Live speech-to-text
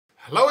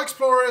Hello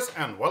explorers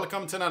and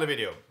welcome to another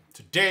video.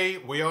 Today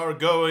we are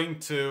going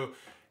to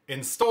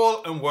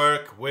install and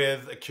work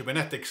with a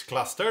Kubernetes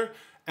cluster,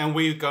 and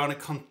we're going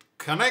to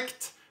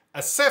connect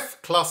a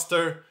Ceph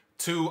cluster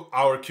to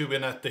our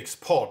Kubernetes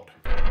pod.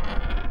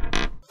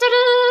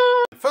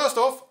 First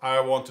off, I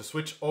want to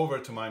switch over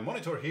to my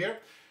monitor here.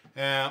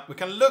 We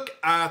can look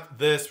at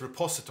this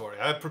repository.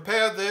 I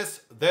prepared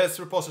this. This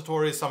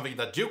repository is something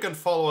that you can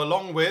follow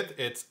along with.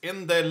 It's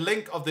in the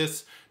link of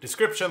this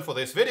description for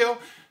this video.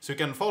 So you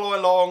can follow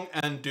along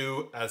and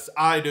do as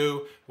I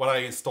do when I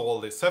install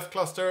this Ceph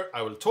cluster.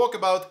 I will talk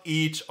about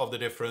each of the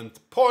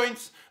different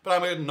points, but I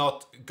will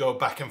not go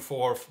back and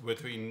forth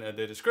between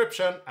the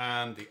description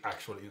and the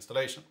actual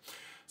installation.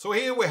 So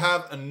here we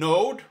have a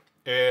node.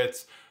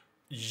 It's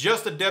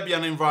just a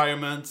Debian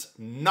environment,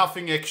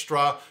 nothing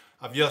extra.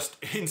 I've just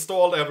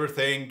installed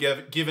everything,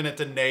 given it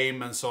a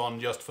name and so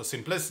on just for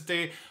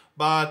simplicity,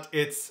 but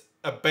it's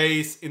a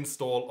base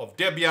install of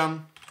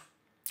Debian.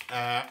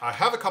 I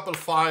have a couple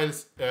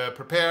files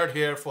prepared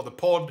here for the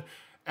pod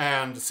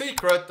and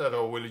secret that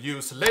I will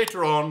use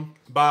later on,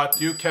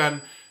 but you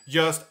can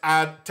just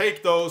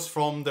take those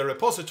from the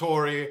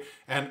repository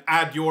and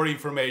add your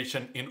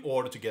information in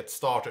order to get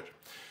started.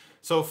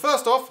 So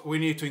first off, we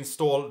need to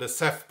install the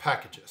Ceph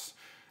packages.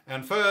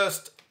 And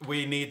first,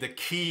 we need the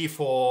key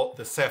for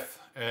the Ceph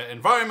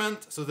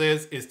environment. So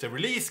this is the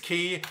release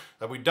key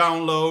that we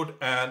download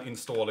and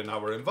install in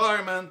our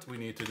environment. We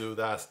need to do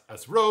that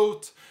as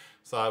root.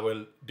 So I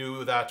will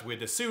do that with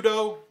the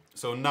sudo.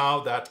 So now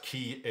that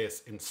key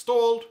is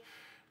installed.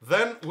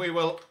 Then we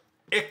will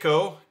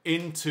echo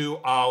into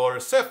our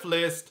Ceph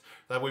list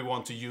that we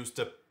want to use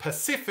the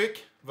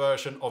Pacific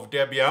version of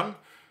Debian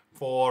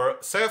for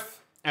Ceph.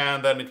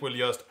 And then it will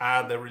just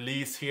add the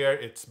release here.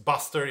 It's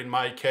Buster in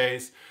my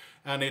case.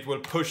 And it will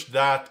push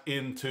that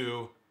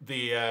into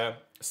the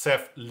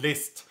Ceph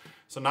list.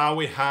 So now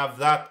we have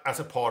that as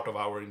a part of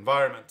our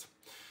environment.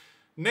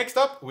 Next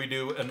up, we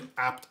do an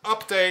apt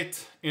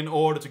update in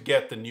order to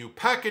get the new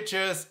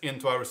packages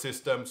into our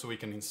system so we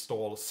can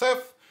install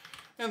Ceph.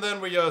 And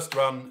then we just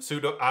run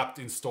sudo apt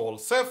install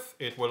Ceph.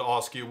 It will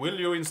ask you, will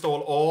you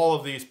install all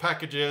of these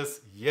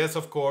packages? Yes,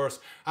 of course.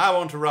 I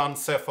want to run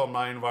Ceph on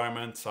my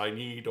environment, so I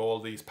need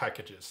all these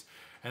packages.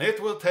 And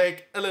it will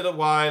take a little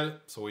while,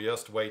 so we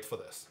just wait for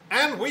this.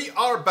 And we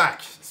are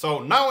back. So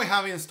now we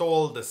have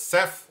installed the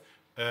Ceph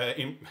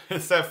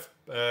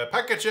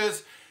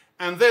packages,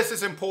 and this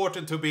is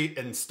important to be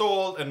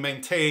installed and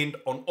maintained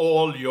on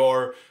all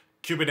your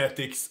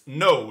Kubernetes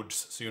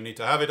nodes. So you need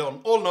to have it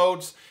on all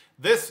nodes.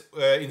 This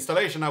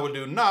installation I will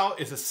do now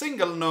is a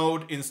single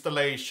node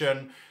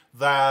installation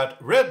that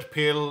Red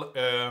Pill,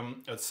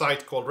 a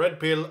site called Red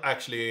Pill,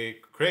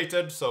 actually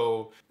created.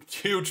 So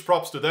huge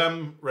props to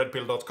them,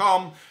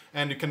 redpill.com,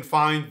 and you can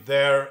find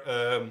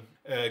their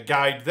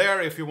guide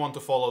there if you want to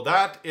follow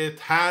that.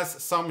 It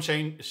has some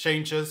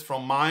changes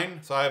from mine,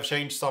 so I have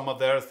changed some of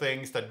their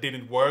things that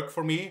didn't work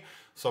for me.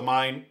 So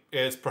mine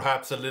is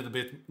perhaps a little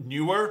bit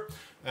newer,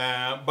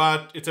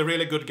 but it's a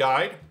really good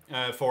guide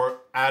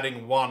for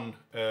adding one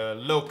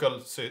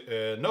local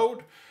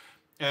node.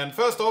 And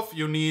first off,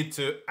 you need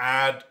to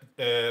add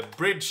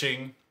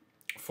bridging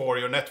for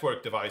your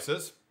network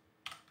devices.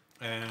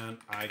 And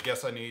I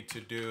guess I need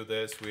to do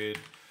this with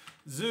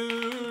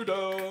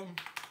sudo.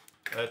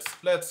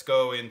 Let's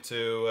go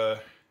into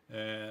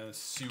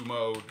su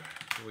mode.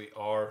 We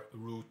are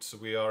root, so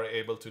we are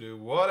able to do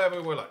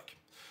whatever we like.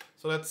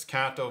 So let's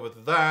cat over to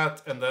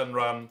that and then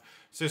run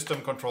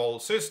system control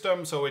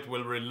system, so it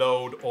will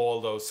reload all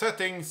those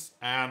settings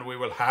and we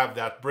will have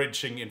that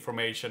bridging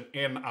information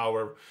in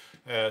our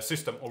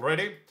system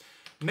already.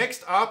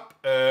 Next up,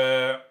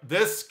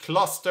 this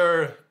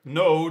cluster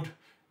node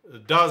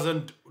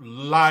doesn't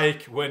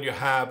like when you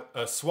have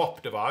a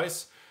swap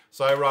device.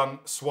 So I run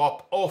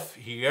swap off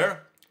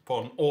here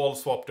on all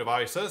swap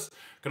devices.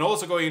 You can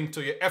also go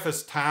into your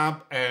FS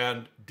tab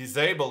and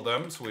disable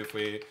them. So if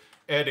we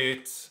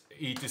edit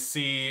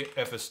etc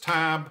FS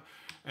tab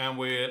and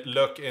we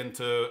look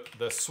into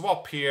the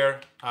swap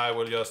here, I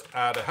will just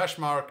add a hash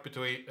mark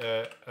between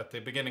at the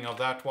beginning of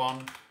that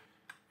one.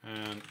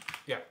 And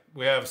yeah,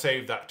 we have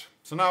saved that.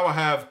 So now I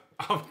have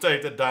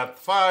updated that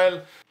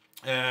file.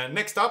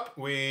 Next up,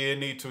 we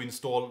need to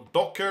install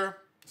Docker.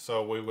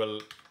 So we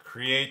will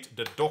create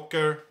the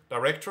Docker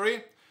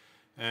directory.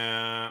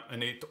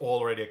 And it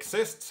already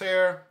exists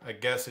here. I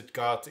guess it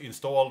got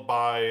installed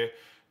by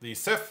the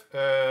Ceph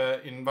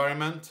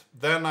environment.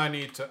 Then I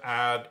need to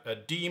add a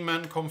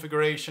daemon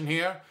configuration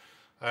here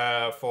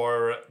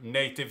for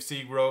native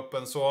cgroup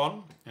and so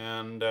on.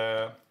 And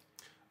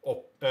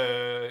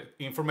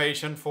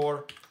information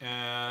for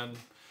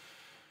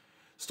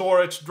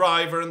storage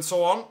driver and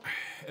so on.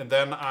 And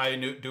then I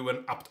do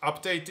an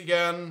update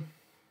again.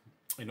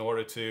 In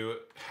order to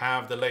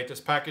have the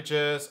latest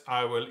packages,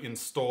 I will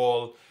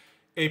install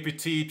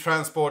apt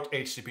transport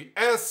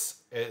HTTPS,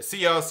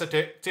 CA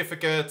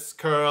certificates,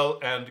 curl,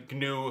 and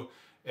GNU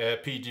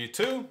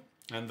PG2.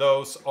 And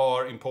those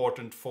are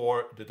important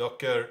for the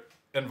Docker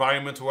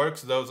environment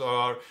works. Those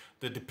are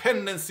the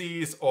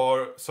dependencies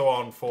or so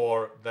on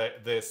for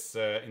this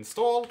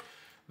install.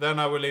 Then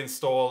I will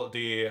install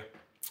the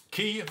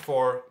key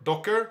for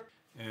Docker,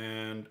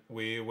 and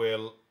we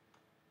will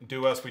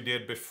do as we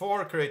did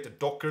before, create a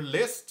Docker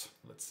list.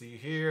 Let's see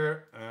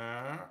here,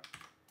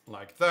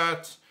 like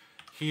that.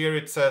 Here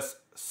it says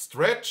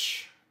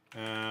stretch,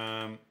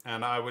 and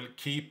I will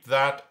keep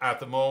that at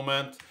the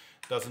moment.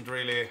 Doesn't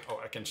really, oh,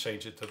 I can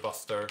change it to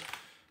Buster.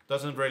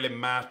 Doesn't really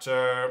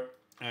matter.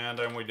 And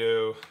then we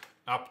do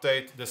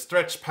update the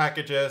stretch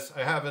packages.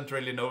 I haven't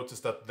really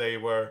noticed that they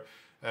were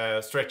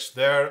stretched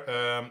there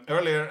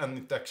earlier, and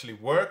it actually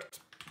worked.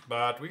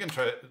 But we can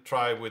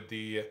try with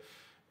the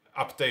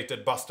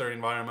updated Buster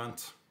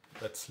environment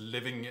that's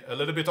living a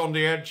little bit on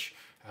the edge.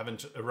 I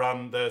haven't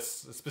run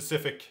this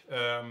specific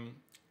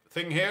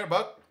thing here,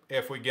 but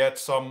if we get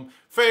some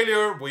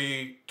failure,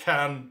 we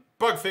can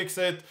bug fix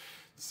it,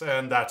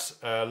 and that's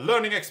a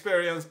learning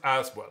experience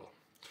as well.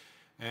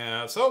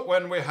 So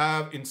when we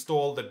have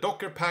installed the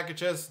Docker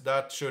packages,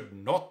 that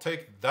should not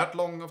take that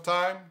long of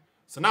time.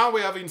 So now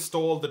we have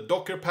installed the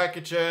Docker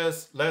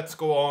packages. Let's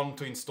go on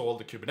to install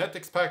the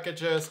Kubernetes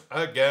packages.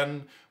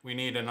 Again, we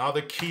need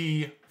another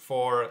key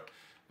for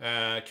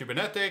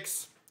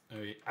Kubernetes.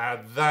 We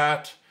add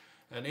that.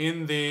 And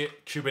in the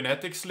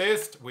Kubernetes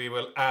list, we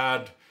will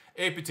add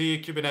apt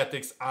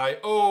kubernetes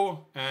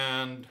io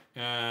and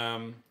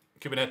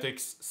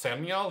Kubernetes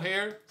Senial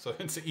here. So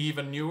it's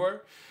even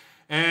newer.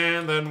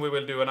 And then we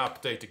will do an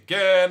update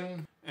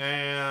again.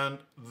 And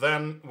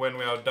then when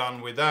we are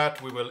done with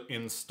that, we will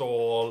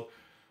install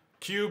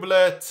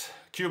kubelet,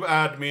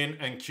 kubeadmin,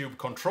 and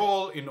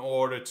kubecontrol in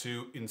order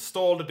to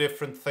install the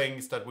different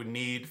things that we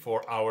need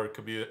for our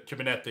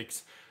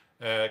Kubernetes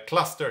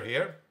cluster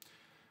here.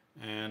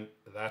 And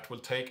that will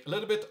take a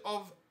little bit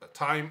of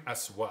time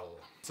as well.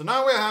 So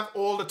now we have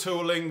all the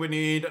tooling we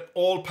need,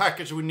 all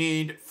package we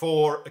need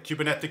for a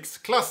Kubernetes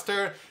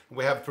cluster.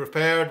 We have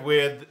prepared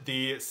with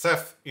the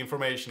Ceph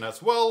information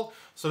as well.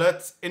 So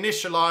let's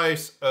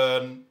initialize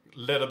a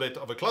little bit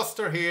of a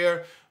cluster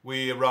here.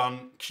 We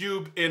run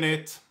kube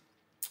init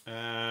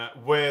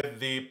with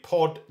the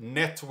pod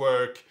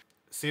network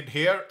SID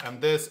here, and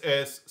this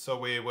is, so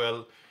we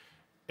will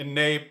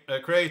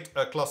create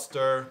a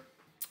cluster.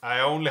 I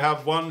only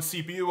have one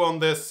CPU on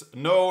this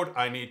node.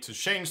 I need to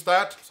change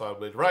that, so I'll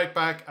be right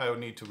back. I will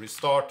need to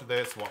restart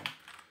this one.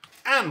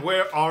 And we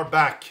are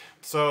back.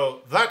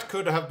 So that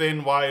could have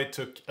been why it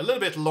took a little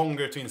bit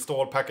longer to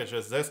install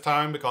packages this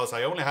time, because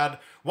I only had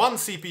one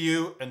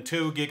CPU and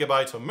 2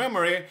 gigabytes of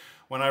memory.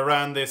 When I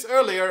ran this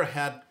earlier, I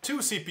had 2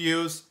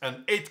 CPUs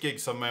and 8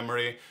 gigs of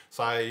memory.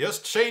 So I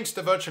just changed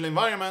the virtual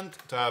environment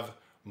to have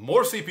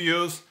more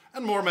CPUs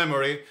and more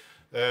memory.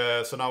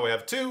 So now we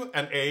have 2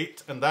 and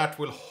 8, and that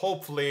will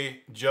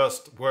hopefully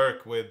just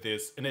work with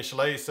this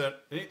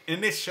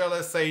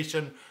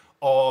initialization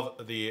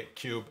of the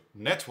kube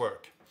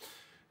network.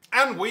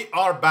 And we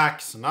are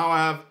back. So now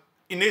I have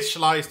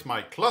initialized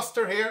my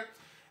cluster here.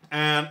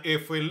 And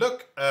if we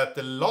look at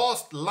the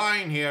last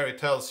line here, it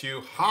tells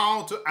you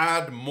how to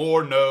add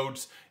more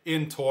nodes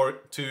into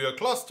your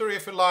cluster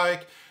if you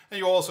like. And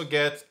you also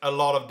get a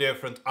lot of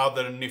different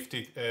other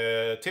nifty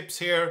tips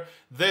here.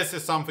 This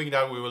is something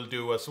that we will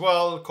do as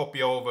well.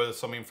 Copy over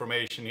some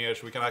information here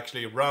so we can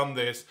actually run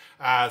this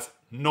as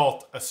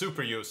not a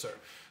super user.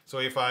 So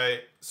if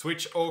I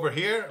switch over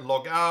here,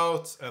 log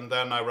out, and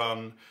then I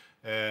run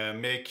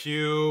make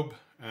kube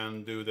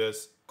and do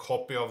this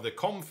copy of the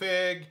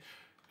config,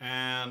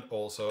 and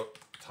also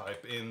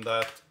type in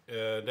that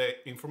the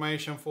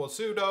information for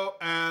sudo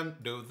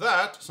and do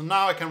that. So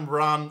now I can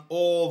run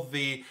all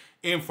the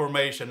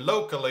information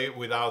locally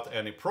without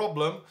any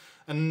problem.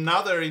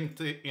 Another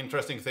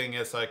interesting thing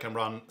is I can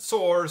run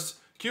source,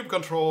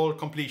 kubecontrol,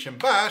 completion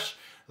bash.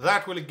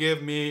 That will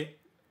give me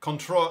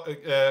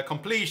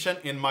completion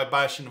in my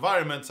bash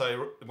environment.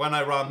 So when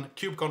I run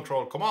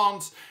kubecontrol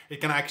commands,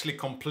 it can actually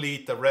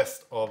complete the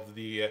rest of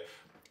the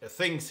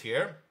things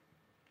here.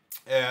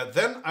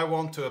 Then I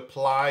want to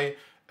apply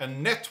a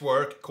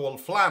network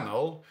called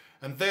Flannel,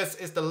 and this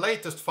is the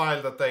latest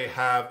file that they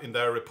have in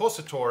their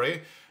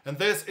repository, and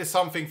this is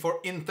something for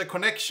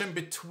interconnection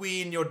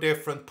between your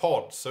different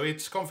pods. So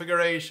it's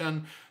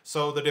configuration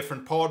so the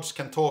different pods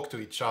can talk to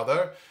each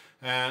other,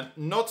 and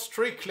not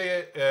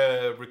strictly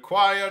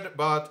required,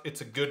 but it's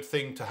a good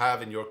thing to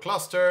have in your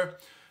cluster.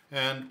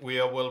 And we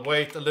will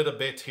wait a little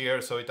bit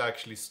here so it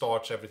actually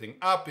starts everything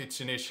up. It's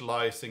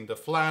initializing the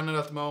Flannel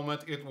at the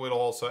moment. It will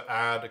also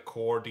add a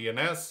core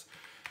DNS.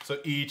 So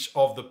each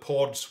of the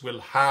pods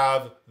will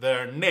have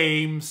their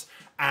names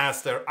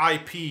as their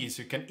IPs.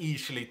 You can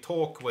easily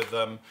talk with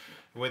them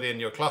within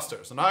your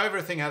cluster. So now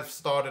everything has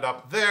started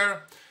up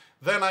there.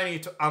 Then I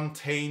need to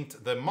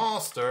untaint the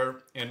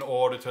master in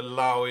order to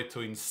allow it to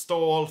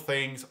install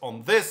things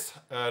on this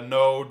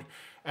node,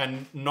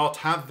 and not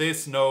have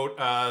this node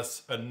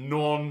as a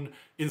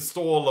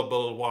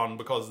non-installable one,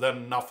 because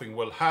then nothing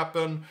will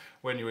happen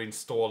when you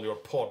install your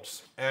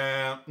pods.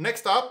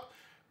 Next up,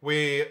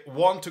 we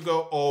want to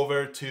go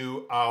over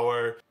to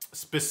our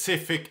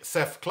specific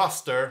Ceph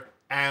cluster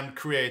and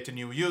create a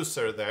new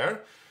user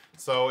there.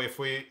 So if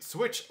we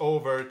switch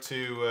over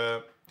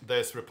to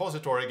this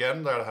repository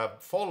again that I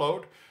have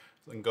followed,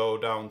 and go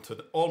down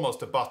to almost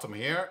the bottom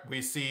here,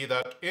 we see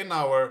that in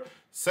our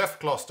Ceph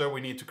cluster,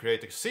 we need to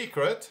create a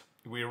secret.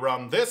 We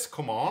run this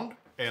command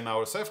in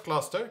our Ceph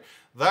cluster.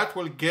 That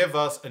will give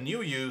us a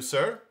new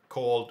user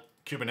called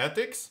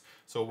Kubernetes.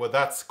 So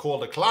that's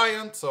called a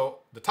client. So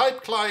the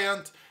type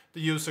client, the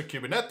user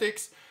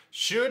Kubernetes,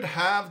 should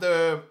have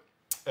the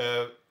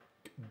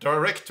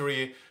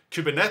directory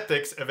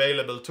Kubernetes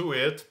available to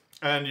it,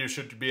 and you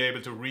should be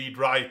able to read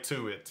write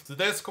to it. So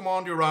this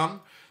command you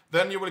run,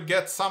 then you will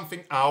get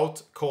something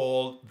out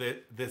called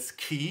this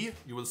key.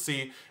 You will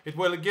see it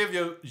will give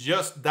you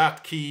just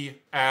that key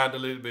and a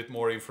little bit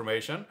more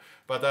information,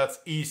 but that's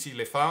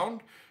easily found.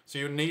 So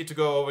you need to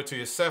go over to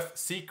your Ceph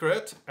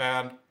secret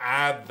and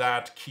add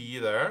that key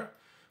there.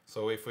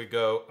 So if we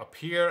go up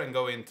here and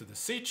go into the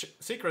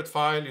secret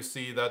file, you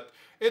see that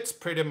it's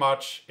pretty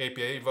much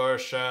API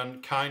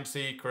version, kind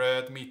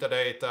secret,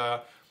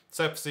 metadata,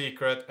 Ceph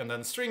secret, and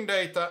then string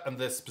data, and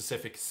this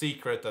specific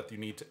secret that you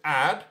need to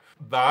add.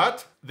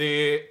 But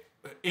the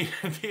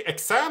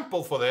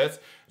example for this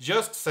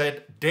just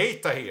said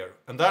data here,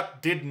 and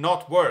that did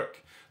not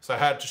work. So I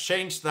had to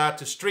change that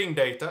to string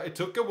data. It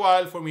took a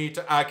while for me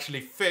to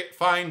actually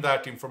find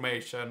that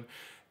information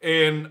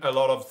in a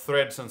lot of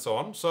threads and so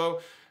on.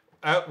 So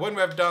when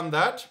we have done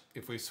that,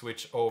 if we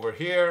switch over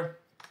here,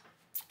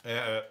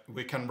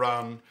 we can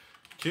run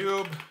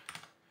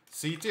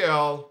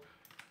kubectl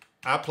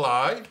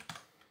apply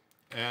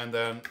and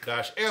then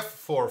 -f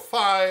for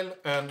file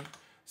and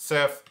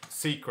Ceph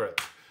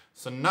secret.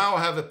 So now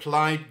I have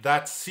applied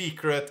that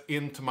secret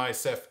into my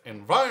Ceph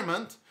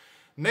environment.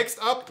 Next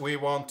up, we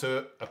want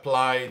to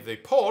apply the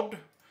pod.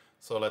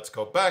 So let's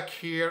go back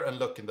here and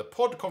look in the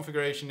pod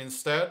configuration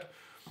instead.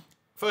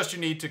 First, you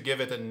need to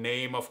give it a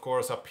name, of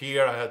course. Up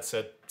here, I had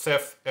said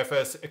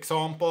cephfs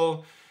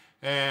example.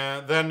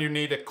 And then you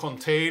need a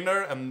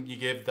container, and you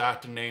give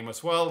that a name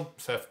as well,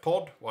 Ceph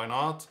pod, why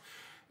not?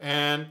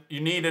 And you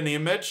need an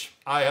image.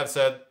 I have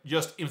said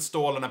just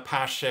install an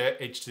Apache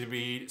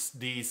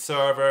HTTPD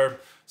server.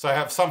 So I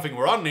have something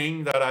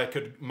running that I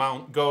could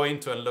go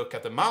into and look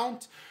at the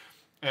mount.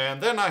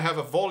 And then I have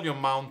a volume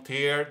mount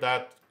here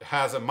that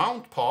has a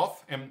mount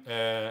path,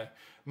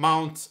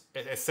 mount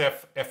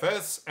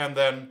cephfs, and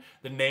then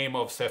the name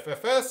of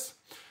cephfs.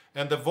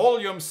 And the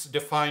volumes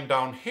defined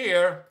down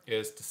here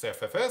is the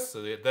cephfs.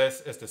 So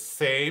this is the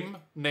same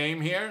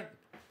name here,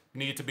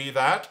 need to be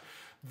that.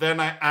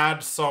 Then I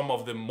add some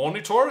of the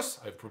monitors.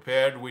 I've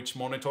prepared which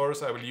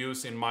monitors I will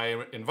use in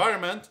my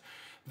environment.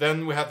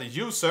 Then we have the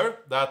user,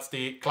 that's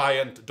the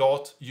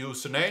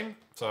client.username.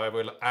 So I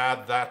will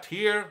add that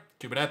here,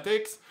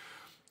 Kubernetes.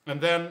 And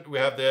then we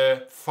have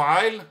the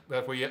file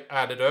that we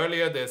added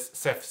earlier, this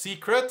Ceph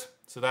secret.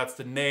 So that's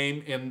the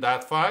name in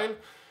that file.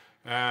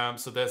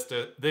 So this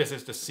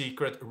is the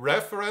secret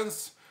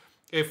reference.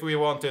 If we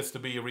want this to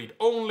be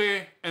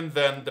read-only, and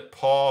then the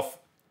path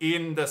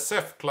in the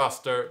Ceph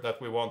cluster that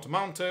we want to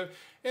mount to.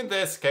 In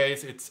this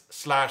case, it's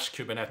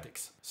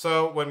 /Kubernetes.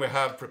 So when we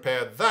have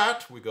prepared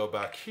that, we go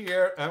back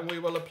here and we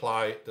will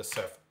apply the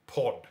Ceph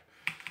pod.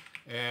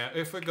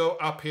 If we go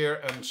up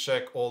here and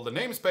check all the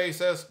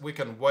namespaces, we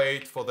can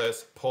wait for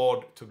this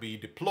pod to be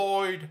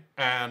deployed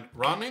and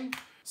running.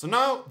 So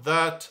now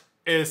that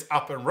is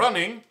up and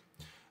running,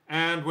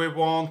 and we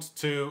want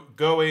to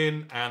go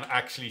in and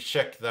actually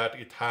check that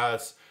it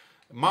has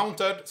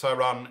mounted. So I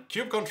run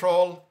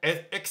kubecontrol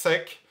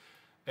exec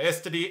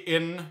std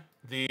in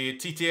the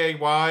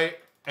ttay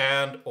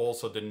and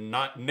also the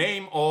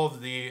name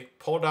of the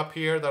pod up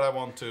here that I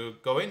want to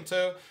go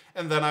into,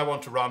 and then I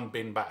want to run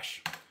bin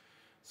bash.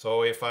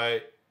 So if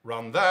I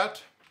run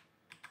that,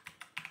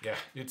 yeah,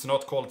 it's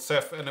not called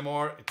Ceph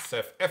anymore, it's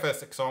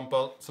cephfs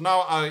example. So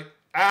now I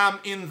am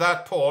in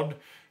that pod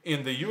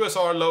in the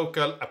USR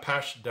local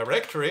Apache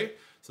directory.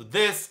 So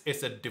this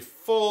is a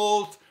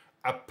default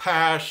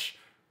Apache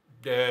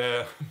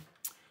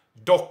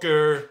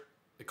Docker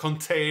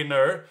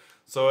container.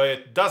 So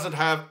it doesn't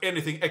have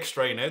anything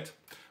extra in it.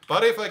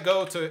 But if I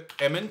go to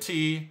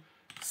mnt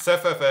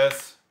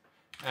cephfs,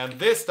 and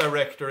this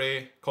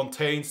directory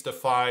contains the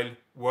file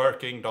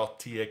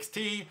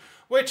working.txt,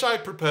 which I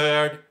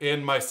prepared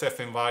in my Ceph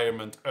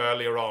environment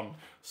earlier on.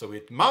 So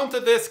it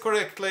mounted this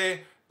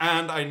correctly,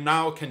 and I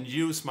now can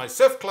use my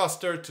Ceph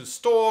cluster to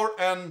store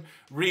and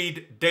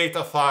read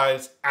data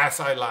files as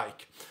I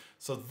like.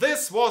 So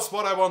this was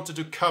what I wanted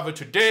to cover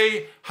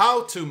today,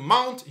 how to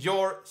mount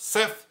your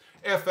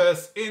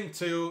cephfs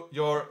into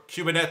your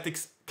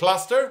Kubernetes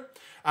cluster.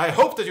 I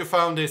hope that you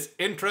found this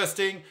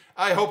interesting.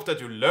 I hope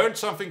that you learned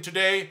something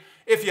today.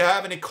 If you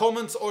have any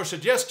comments or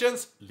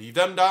suggestions, leave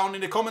them down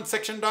in the comment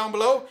section down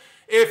below.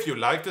 If you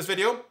like this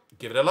video,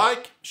 give it a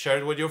like, share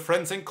it with your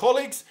friends and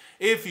colleagues.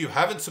 If you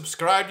haven't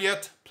subscribed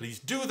yet, please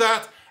do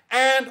that.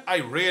 And I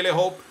really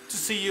hope to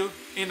see you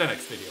in the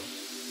next video.